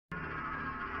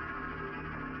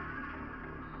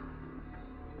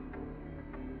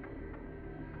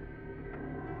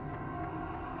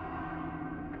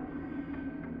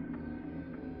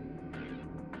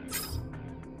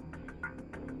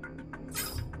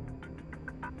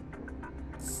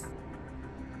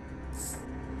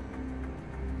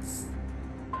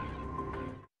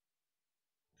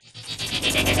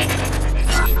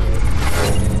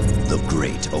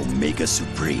Omega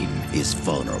Supreme is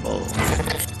vulnerable.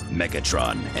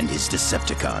 Megatron and his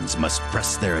Decepticons must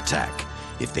press their attack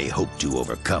if they hope to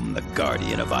overcome the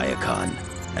Guardian of Iacon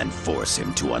and force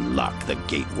him to unlock the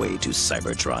gateway to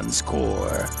Cybertron's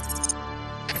core.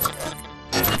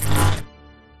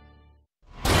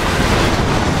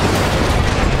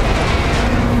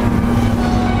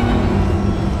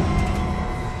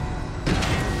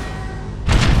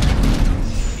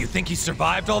 You think he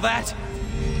survived all that?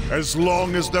 As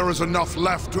long as there is enough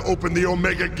left to open the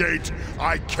Omega Gate,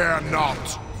 I care not.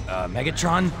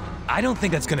 Megatron? I don't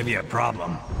think that's gonna be a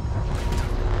problem.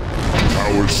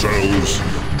 Power cells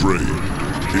drained.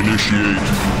 Initiate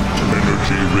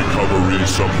energy recovery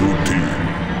subroutine.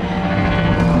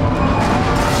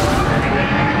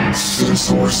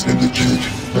 Sensors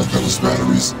indicate that those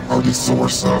batteries are the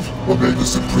source of Omega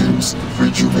Supreme's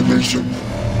rejuvenation.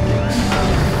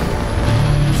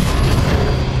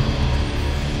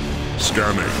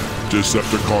 Scanning.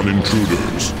 Decepticon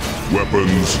intruders.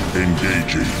 Weapons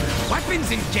engaging.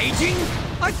 Weapons engaging?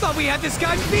 I thought we had this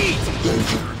guy beat!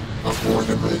 Danger. Aboard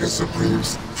the Omega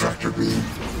Supreme's tractor beam.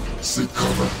 Seek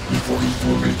cover before he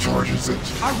fully charges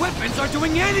it. Our weapons aren't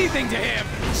doing anything to him!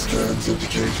 Scans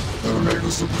indicate that Omega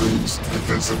Supreme's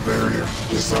defensive barrier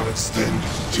does not extend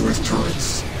to his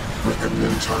turrets.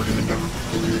 Recommend targeting them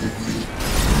immediately.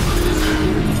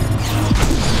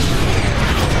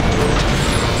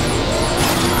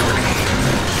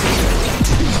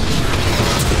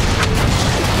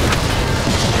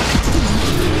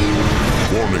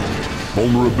 Warning.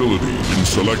 Vulnerability in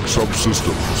select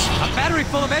subsystems. A battery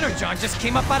full of Energon just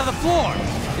came up out of the floor.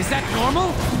 Is that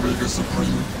normal? Omega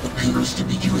Supreme appears to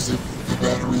be using the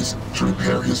batteries to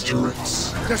repair his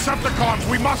turrets. Decepticons,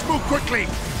 we must move quickly!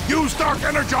 Use Dark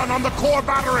Energon on the core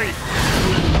battery!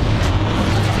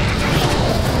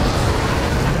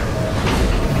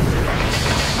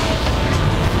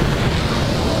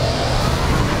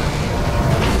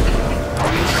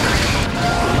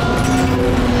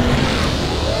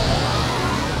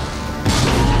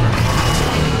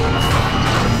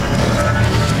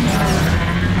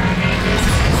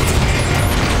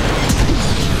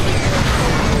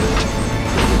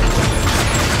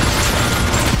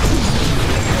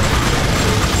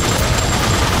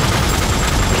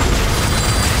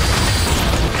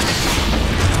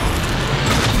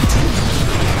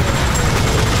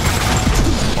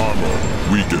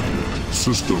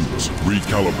 Systems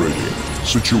recalibrating.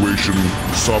 Situation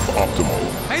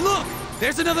suboptimal. Hey look!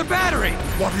 There's another battery!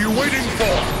 What are you waiting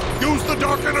for? Use the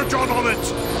Dark Energon on it!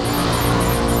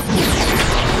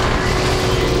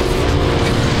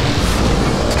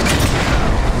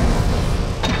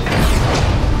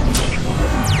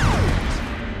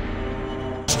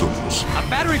 Systems. A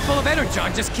battery full of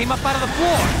Energon just came up out of the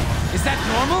floor. Is that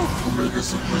normal? Omega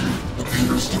Supreme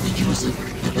appears to be using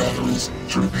the batteries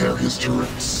to repair his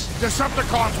turrets.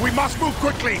 Decepticons, we must move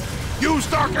quickly! Use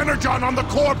Dark Energon on the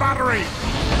core battery!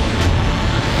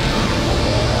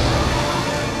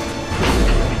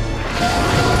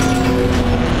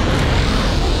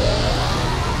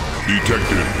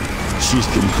 Detected.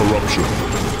 System corruption.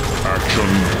 Action.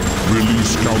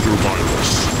 Release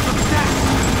counter-virus.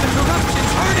 The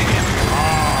corruption's hurting him!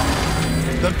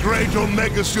 The great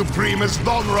Omega Supreme is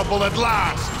vulnerable at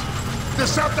last!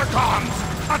 Decepticons,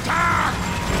 attack!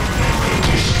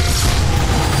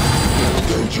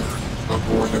 Danger.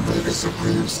 Aboard Omega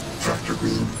Supreme's tractor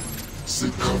beam.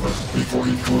 Seek cover before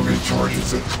he fully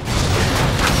charges it.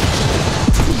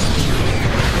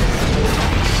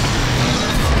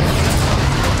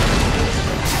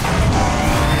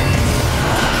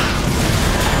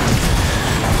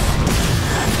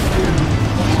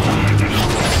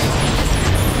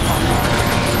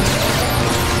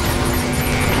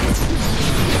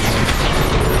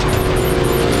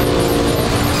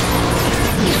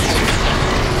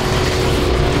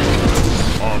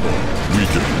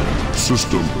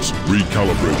 Systems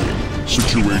recalibrating.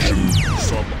 Situation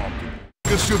suboptimal.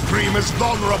 The Supreme is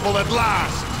vulnerable at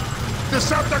last!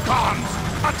 Decepticons,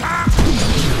 attack!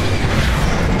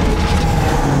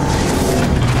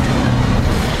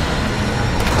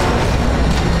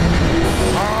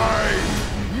 I,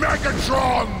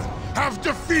 Megatron, have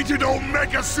defeated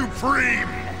Omega Supreme!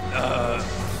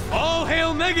 All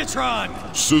hail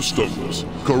Megatron! Systems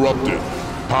corrupted.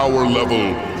 Power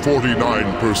level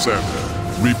 49%.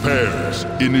 Repairs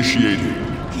initiating.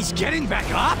 He's getting back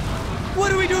up? What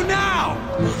do we do now?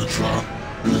 Megatron,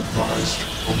 be advised,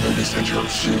 Omega's engine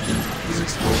shielding is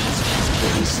exposed,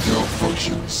 but he still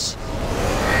functions.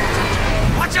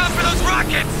 What Watch out for those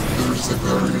rockets! There's a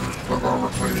barrier of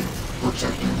armor plating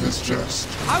protecting this chest.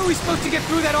 How are we supposed to get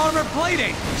through that armor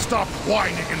plating? Stop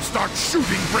whining and start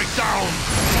shooting breakdown!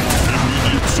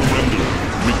 Immediate surrender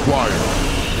required.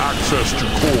 Access to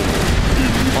core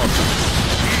impossible.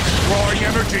 Drawing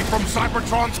energy from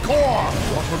Cybertron's core!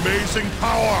 What amazing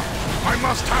power! I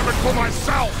must have it for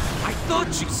myself! I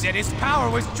thought you said his power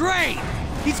was drained!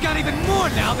 He's got even more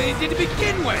now than he did to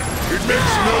begin with! It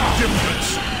makes no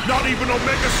difference! Not even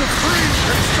Omega Supreme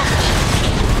can stop!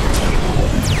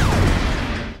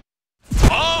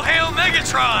 All hail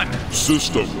Megatron!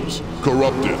 Systems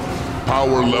corrupted.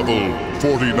 Power level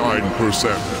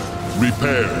 49%.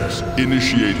 Repairs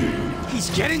initiating.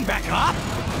 He's getting back up?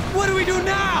 What do we do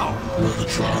now?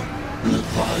 Megatron, be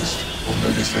advised.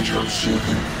 Omega's internal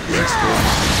shielding is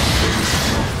exposed. Omega's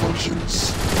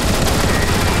malfunctions.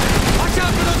 Watch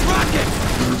out for those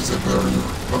rockets! There's a barrier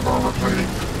of armor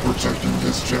plating protecting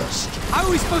his chest. How are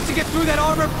we supposed to get through that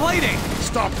armor plating?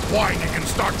 Stop whining and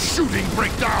start shooting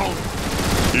breakdown!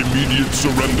 Immediate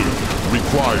surrender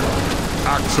required.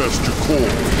 Access to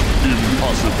core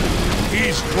impossible.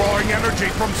 He's drawing energy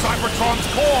from Cybertron's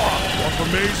core! What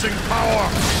amazing power!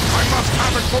 I must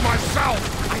have it for myself!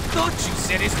 I thought you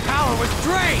said his power was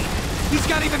drained! He's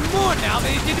got even more now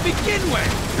than he did to begin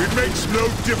with! It makes no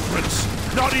difference!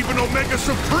 Not even Omega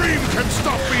Supreme can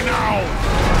stop me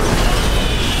now!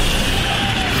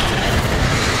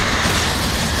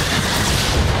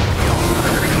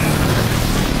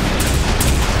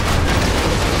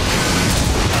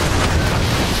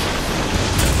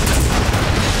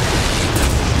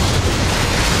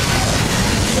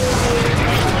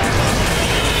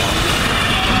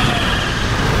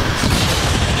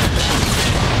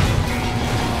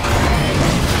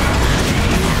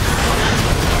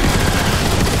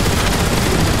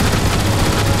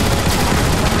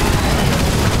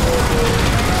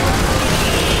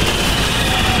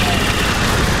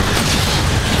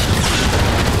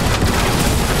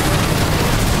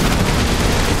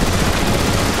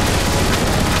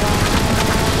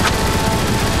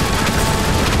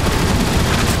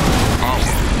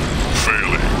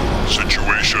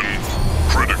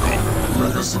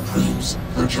 Supreme's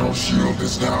internal shield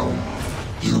is down.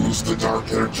 Use the Dark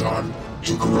Energon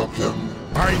to corrupt him.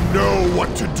 I know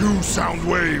what to do,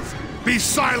 Soundwave! Be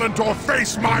silent or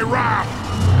face my wrath!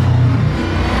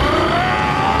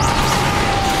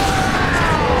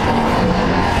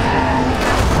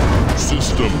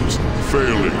 Systems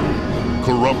failing.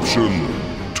 Corruption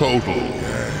total.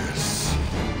 Yes.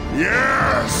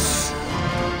 Yes!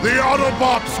 The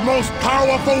Autobots' most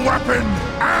powerful weapon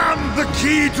and the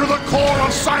key to the core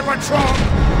of Cybertron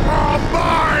are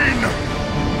mine!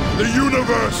 The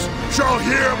universe shall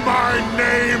hear my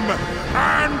name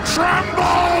and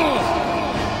tremble!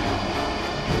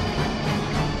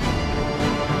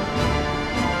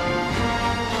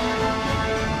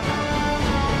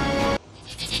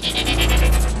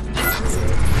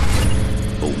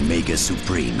 Omega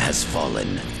Supreme has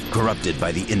fallen, corrupted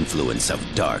by the influence of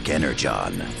Dark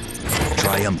Energon.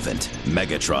 Triumphant,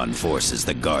 Megatron forces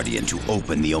the Guardian to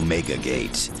open the Omega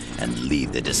Gate and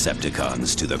lead the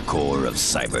Decepticons to the core of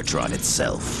Cybertron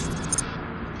itself.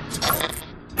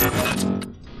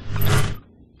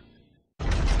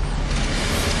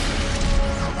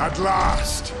 At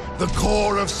last, the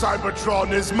core of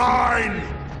Cybertron is mine!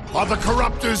 Are the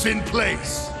corruptors in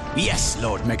place? Yes,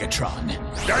 Lord Megatron.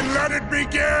 Then let it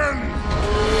begin!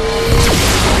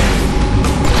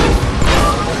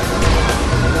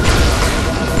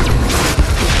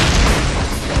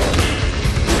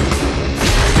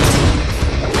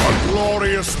 A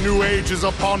glorious new age is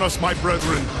upon us, my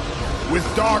brethren. With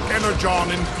Dark Energon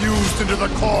infused into the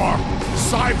core,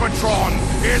 Cybertron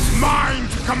is mine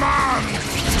to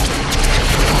command!